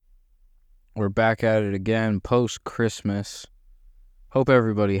We're back at it again post-Christmas. Hope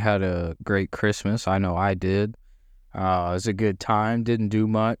everybody had a great Christmas. I know I did. It was a good time. Didn't do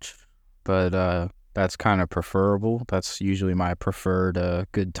much, but that's kind of preferable. That's usually my preferred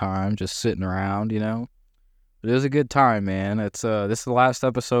good time, just sitting around, But it was a good time, man. This is the last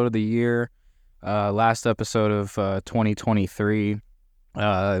episode of the year, last episode of 2023.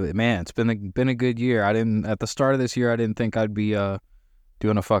 Man, it's been a good year. At the start of this year, I didn't think I'd be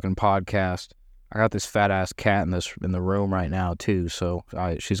doing a fucking podcast. I got this fat ass cat in the room right now too, so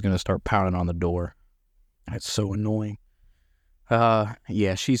she's gonna start pounding on the door. It's so annoying.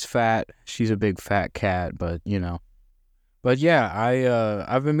 Yeah, she's fat. She's a big fat cat, but But yeah,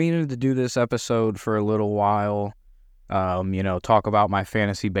 I've been meaning to do this episode for a little while. Talk about my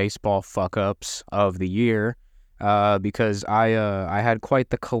fantasy baseball fuck ups of the year. Because I had quite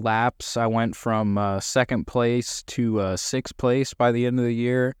the collapse. I went from second place to sixth place by the end of the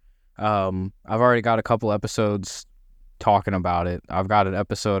year. I've already got a couple episodes talking about it. I've got an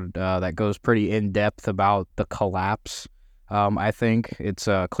episode that goes pretty in depth about the collapse. I think it's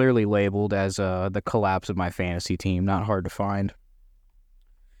clearly labeled as the collapse of my fantasy team. Not hard to find.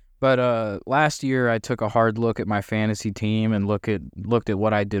 But last year I took a hard look at my fantasy team and looked at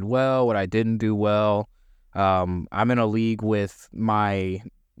what I did well, what I didn't do well. I'm in a league with my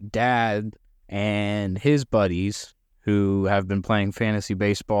dad and his buddies who have been playing fantasy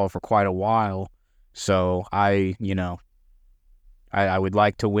baseball for quite a while. So I would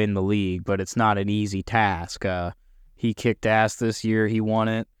like to win the league, but it's not an easy task. He kicked ass this year. He won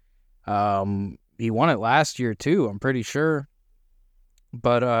it. He won it last year too, I'm pretty sure.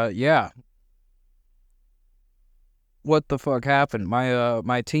 But yeah. What the fuck happened?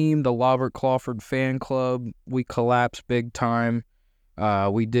 My team, the Robert Clawford fan club, we collapsed big time.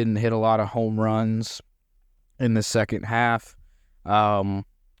 We didn't hit a lot of home runs in the second half.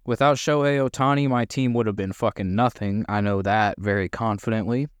 Without Shohei Ohtani, my team would have been fucking nothing. I know that very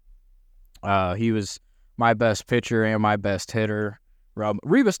confidently. He was my best pitcher and my best hitter.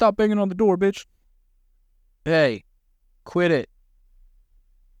 Reba, stop banging on the door, bitch. Hey, quit it.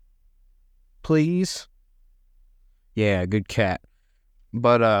 Please. Yeah, good cat.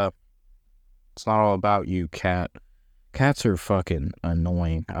 But, it's not all about you, cat. Cats are fucking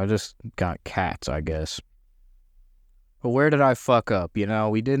annoying. I just got cats, I guess. But where did I fuck up?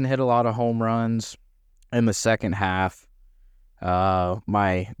 We didn't hit a lot of home runs in the second half.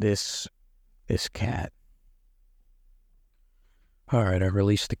 This cat. Alright, I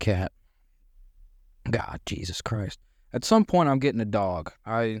released the cat. God, Jesus Christ. At some point, I'm getting a dog.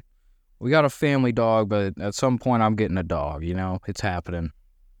 We got a family dog, but at some point I'm getting a dog, It's happening.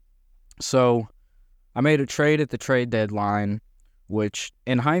 So, I made a trade at the trade deadline, which,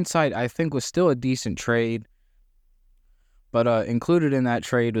 in hindsight, I think was still a decent trade. But included in that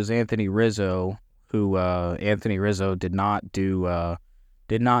trade was Anthony Rizzo, who Anthony Rizzo did not do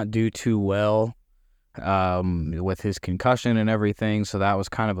too well with his concussion and everything, so that was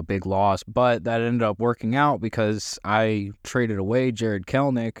kind of a big loss. But that ended up working out because I traded away Jared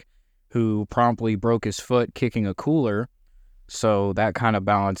Kelenic, who promptly broke his foot kicking a cooler. So that kind of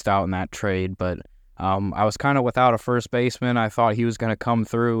balanced out in that trade. But I was kind of without a first baseman. I thought he was going to come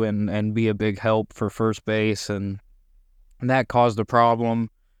through and be a big help for first base, and that caused a problem.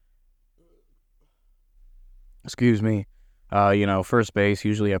 Excuse me. First base,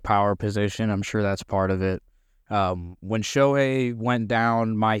 usually a power position. I'm sure that's part of it. When Shohei went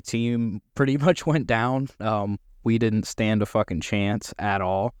down, my team pretty much went down. We didn't stand a fucking chance at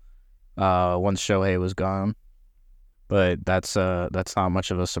all. Once Shohei was gone. But that's not much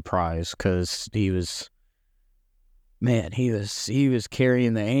of a surprise, because he was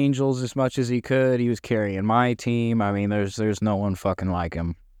carrying the Angels as much as he could. He was carrying my team. I mean, there's no one fucking like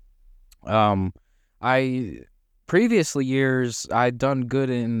him. Previously years I'd done good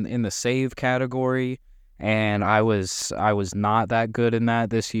in the save category, and I was not that good in that.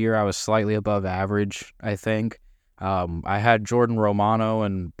 This year I was slightly above average, I think. I had Jordan Romano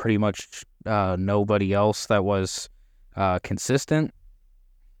and pretty much nobody else that was consistent.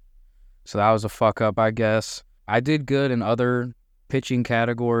 So that was a fuck up, I guess. I did good in other pitching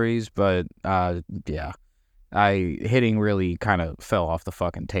categories, but yeah. Hitting really kind of fell off the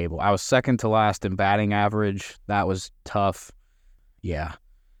fucking table. I was second to last in batting average. That was tough. Yeah,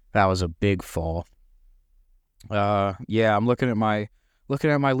 that was a big fall. Yeah, I'm looking at my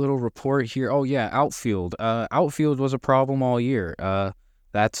little report here. Oh yeah, outfield. Outfield was a problem all year.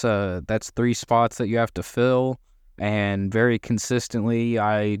 That's 3 spots that you have to fill, and very consistently,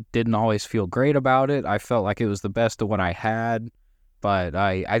 I didn't always feel great about it. I felt like it was the best of what I had, but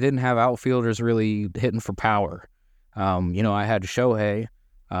I didn't have outfielders really hitting for power. I had Shohei.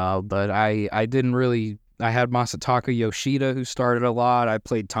 But I didn't really. I had Masataka Yoshida, who started a lot. I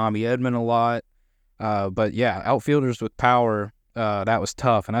played Tommy Edman a lot. But yeah, outfielders with power, that was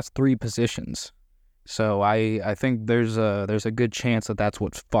tough, and that's 3 positions. So I think there's a good chance that that's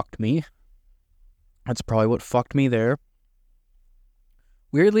what fucked me. That's probably what fucked me there.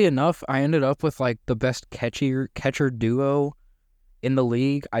 Weirdly enough, I ended up with like the best catcher duo in the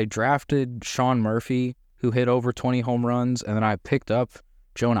league. I drafted Sean Murphy, who hit over 20 home runs, and then I picked up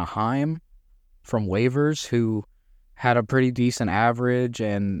Jonah Heim from waivers, who had a pretty decent average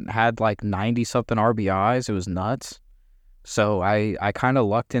and had like 90-something RBIs. It was nuts. So I kind of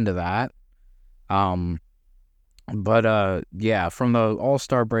lucked into that. But yeah, from the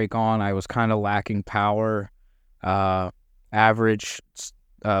All-Star break on, I was kind of lacking power, average,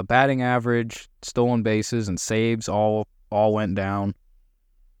 batting average, stolen bases, and saves all went down.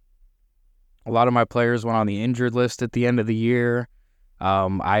 A lot of my players went on the injured list at the end of the year.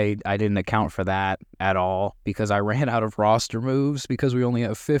 I didn't account for that at all because I ran out of roster moves because we only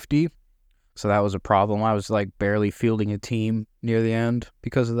have 50. So that was a problem. I was like barely fielding a team near the end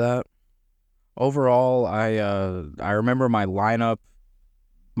because of that. Overall, I remember my lineup.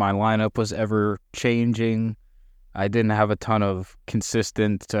 My lineup was ever changing. I didn't have a ton of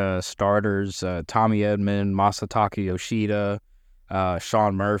consistent starters. Tommy Edman, Masataka Yoshida,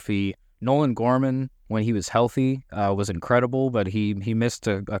 Sean Murphy, Nolan Gorman, when he was healthy, was incredible, but he missed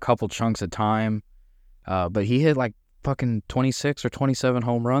a couple chunks of time. But he hit like fucking 26 or 27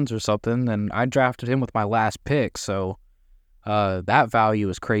 home runs or something, and I drafted him with my last pick, so that value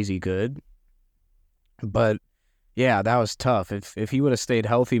is crazy good. But yeah, that was tough. If he would have stayed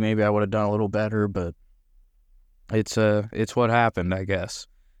healthy, maybe I would have done a little better, but it's what happened, I guess.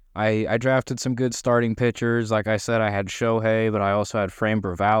 I drafted some good starting pitchers. Like I said, I had Shohei, but I also had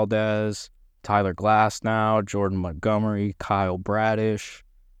Framber Valdez, Tyler Glasnow, Jordan Montgomery, Kyle Bradish.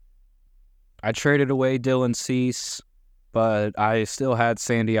 I traded away Dylan Cease, but I still had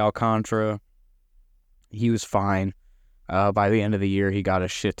Sandy Alcantara. He was fine. By the end of the year, he got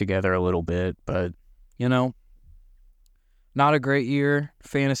his shit together a little bit, but, not a great year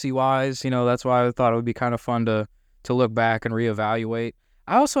fantasy-wise. That's why I thought it would be kind of fun to look back and reevaluate.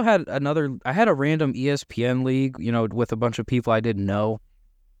 I also had a random ESPN league, with a bunch of people I didn't know.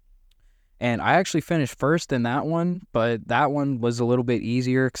 And I actually finished first in that one, but that one was a little bit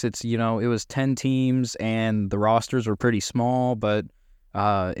easier because it's, it was 10 teams and the rosters were pretty small. But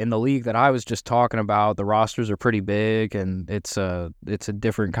in the league that I was just talking about, the rosters are pretty big, and it's a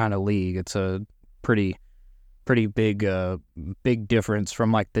different kind of league. It's a pretty big difference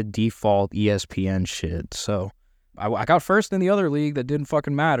from like the default ESPN shit. So I got first in the other league that didn't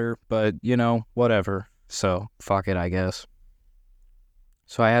fucking matter, but whatever. So fuck it, I guess.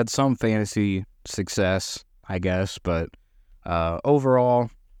 So I had some fantasy success, I guess, but overall,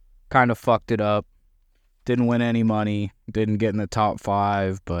 kind of fucked it up. Didn't win any money. Didn't get in the top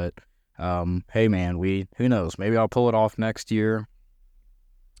 5, but hey man, who knows? Maybe I'll pull it off next year.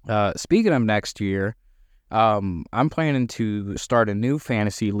 Speaking of next year, I'm planning to start a new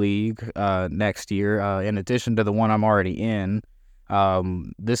fantasy league next year. In addition to the one I'm already in,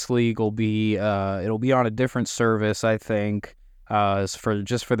 this league will be it'll be on a different service, I think. For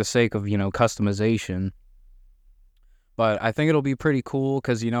the sake of customization, but I think it'll be pretty cool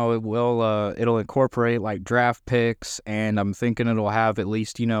because it'll incorporate like draft picks, and I'm thinking it'll have at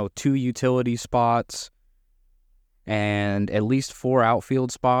least 2 utility spots and at least 4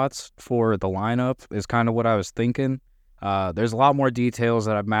 outfield spots for the lineup is kind of what I was thinking. There's a lot more details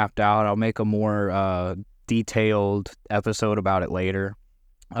that I've mapped out. I'll make a more detailed episode about it later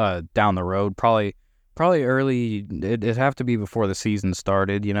down the road, probably early. It'd have to be before the season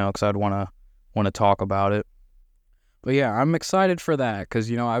started, because I'd want to talk about it. But yeah, I'm excited for that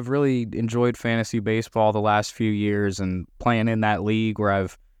because, I've really enjoyed fantasy baseball the last few years, and playing in that league where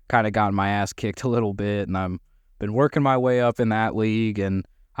I've kind of gotten my ass kicked a little bit, and I'm been working my way up in that league, and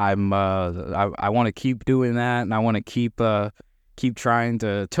I want to keep doing that, and I want to keep trying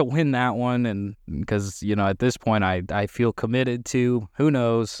to win that one, and because at this point I feel committed to. Who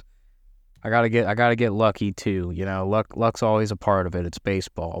knows? I gotta get lucky too. Luck's always a part of it. It's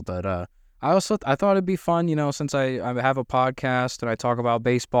baseball, but I thought it'd be fun. Since I have a podcast and I talk about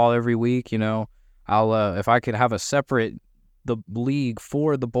baseball every week. I'll if I could have a separate the league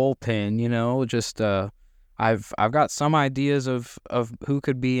for the bullpen. Just I've got some ideas of who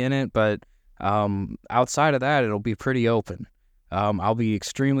could be in it, but outside of that, it'll be pretty open. I'll be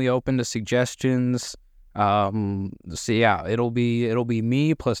extremely open to suggestions. So yeah, it'll be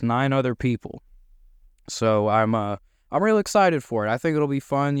me plus 9 other people. So I'm real excited for it. I think it'll be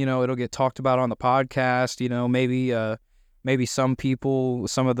fun. It'll get talked about on the podcast. Maybe maybe some people,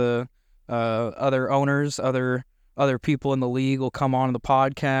 some of the other owners, other people in the league will come on the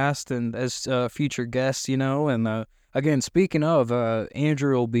podcast and as future guests, and again, speaking of,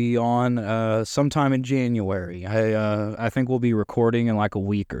 Andrew will be on sometime in January. I think we'll be recording in like a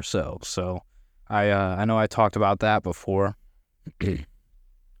week or so. So I know I talked about that before.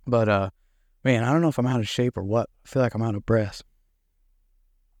 But man, I don't know if I'm out of shape or what. I feel like I'm out of breath.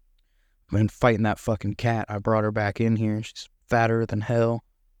 I've been fighting that fucking cat. I brought her back in here. She's fatter than hell.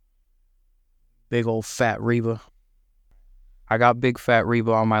 Big old fat Reba. I got big fat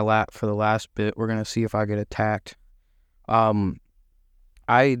Reba on my lap for the last bit. We're gonna see if I get attacked. I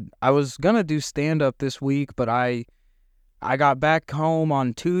was gonna do stand up this week, but I got back home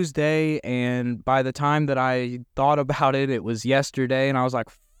on Tuesday, and by the time that I thought about it, it was yesterday, and I was like,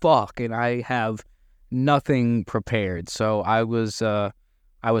 fuck, and I have nothing prepared. So I was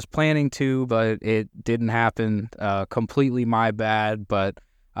planning to, but it didn't happen. Completely my bad, but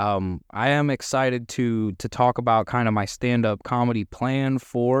I am excited to talk about kind of my stand-up comedy plan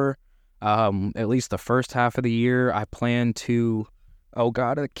for at least the first half of the year. I plan to... Oh,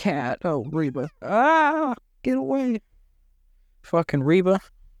 God, a cat. Oh, Reba. Ah, get away. Fucking Reba.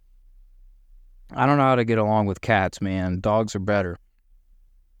 I don't know how to get along with cats, man. Dogs are better.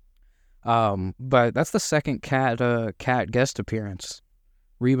 But that's the second cat guest appearance.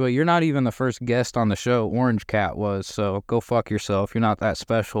 Reba, you're not even the first guest on the show. Orange Cat was, so go fuck yourself. You're not that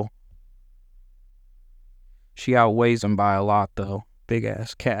special. She outweighs him by a lot, though. Big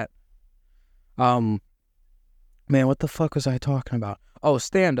ass cat. Man, what the fuck was I talking about? Oh,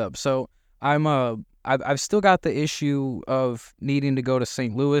 stand up. So I've still got the issue of needing to go to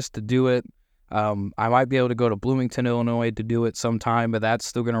St. Louis to do it. I might be able to go to Bloomington, Illinois to do it sometime, but that's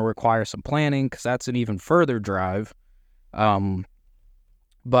still going to require some planning because that's an even further drive.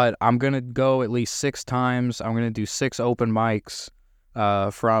 But I'm going to go at least 6 times. I'm going to do 6 open mics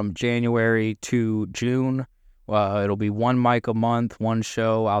from January to June. It'll be 1 mic a month, 1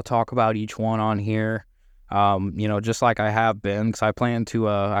 show. I'll talk about each one on here, just like I have been, because I plan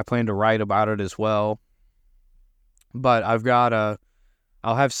to write about it as well. But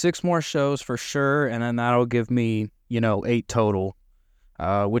I'll have 6 more shows for sure, and then that'll give me, 8 total,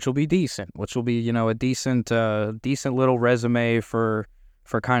 which will be decent, which will be, a decent little resume for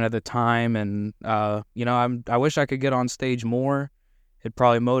kind of the time. And, I wish I could get on stage more. It'd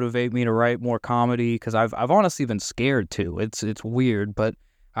probably motivate me to write more comedy, because I've honestly been scared to. It's weird, but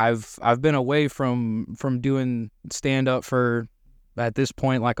I've been away from doing stand-up for, at this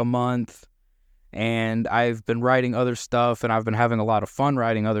point, like a month. And I've been writing other stuff, and I've been having a lot of fun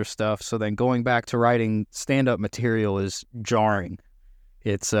writing other stuff. So then going back to writing stand-up material is jarring.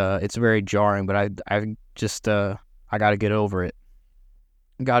 It's very jarring, but I just I got to get over it.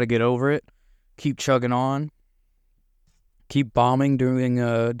 Keep chugging on. Keep bombing,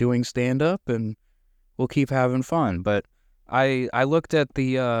 doing stand-up, and we'll keep having fun. But I looked at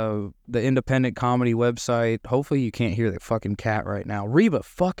the independent comedy website. Hopefully you can't hear the fucking cat right now. Reba,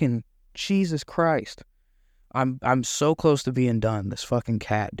 fucking... Jesus Christ. I'm so close to being done. This fucking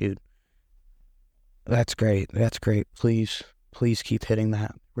cat, dude. That's great. Please keep hitting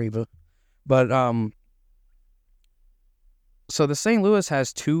that, Reba. But so the St. Louis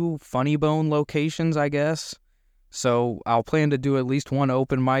has 2 Funny Bone locations, I guess. So I'll plan to do at least 1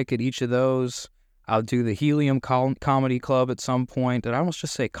 open mic at each of those. I'll do the Helium Comedy Club at some point. Did I almost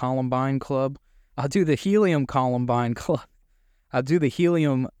just say Columbine Club? I'll do the Helium Columbine Club. I'll do the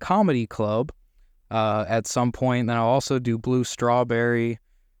Helium Comedy Club at some point. Then I'll also do Blue Strawberry.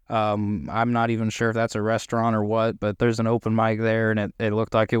 I'm not even sure if that's a restaurant or what, but there's an open mic there, and it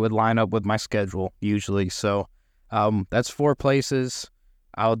looked like it would line up with my schedule usually. So that's 4 places.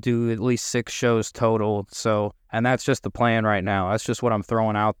 I'll do at least 6 shows total. So, and that's just the plan right now. That's just what I'm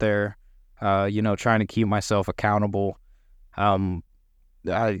throwing out there, trying to keep myself accountable.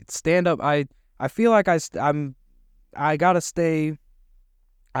 Stand up, I feel like I gotta stay.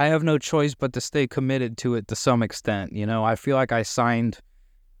 I have no choice but to stay committed to it to some extent. I feel like I signed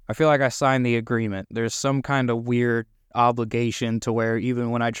the agreement. There's some kind of weird obligation to where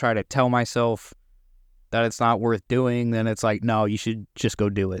even when I try to tell myself that it's not worth doing, then it's like, no, you should just go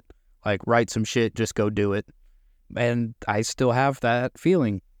do it. Like, write some shit, just go do it. And I still have that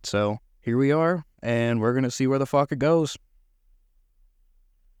feeling. So here we are, and we're gonna see where the fuck it goes.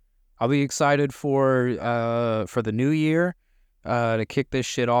 I'll be excited for the new year, to kick this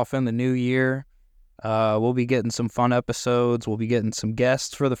shit off in the new year. We'll be getting some fun episodes. We'll be getting some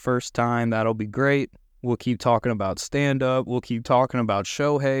guests for the first time. That'll be great. We'll keep talking about stand-up. We'll keep talking about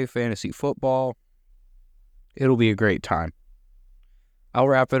Shohei, fantasy football. It'll be a great time. I'll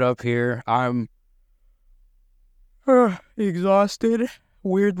wrap it up here. Exhausted,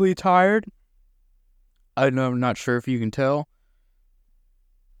 weirdly tired. I'm not sure if you can tell.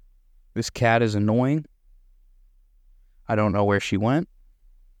 This cat is annoying. I don't know where she went.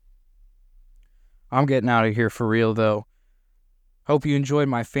 I'm getting out of here for real, though. Hope you enjoyed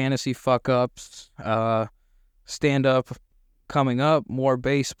my fantasy fuck-ups. Stand-up coming up, more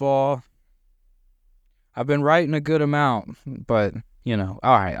baseball. I've been writing a good amount, but, all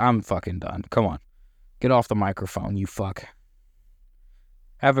right, I'm fucking done. Come on. Get off the microphone, you fuck.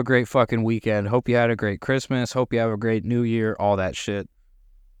 Have a great fucking weekend. Hope you had a great Christmas. Hope you have a great New Year, all that shit.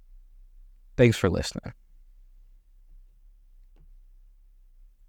 Thanks for listening.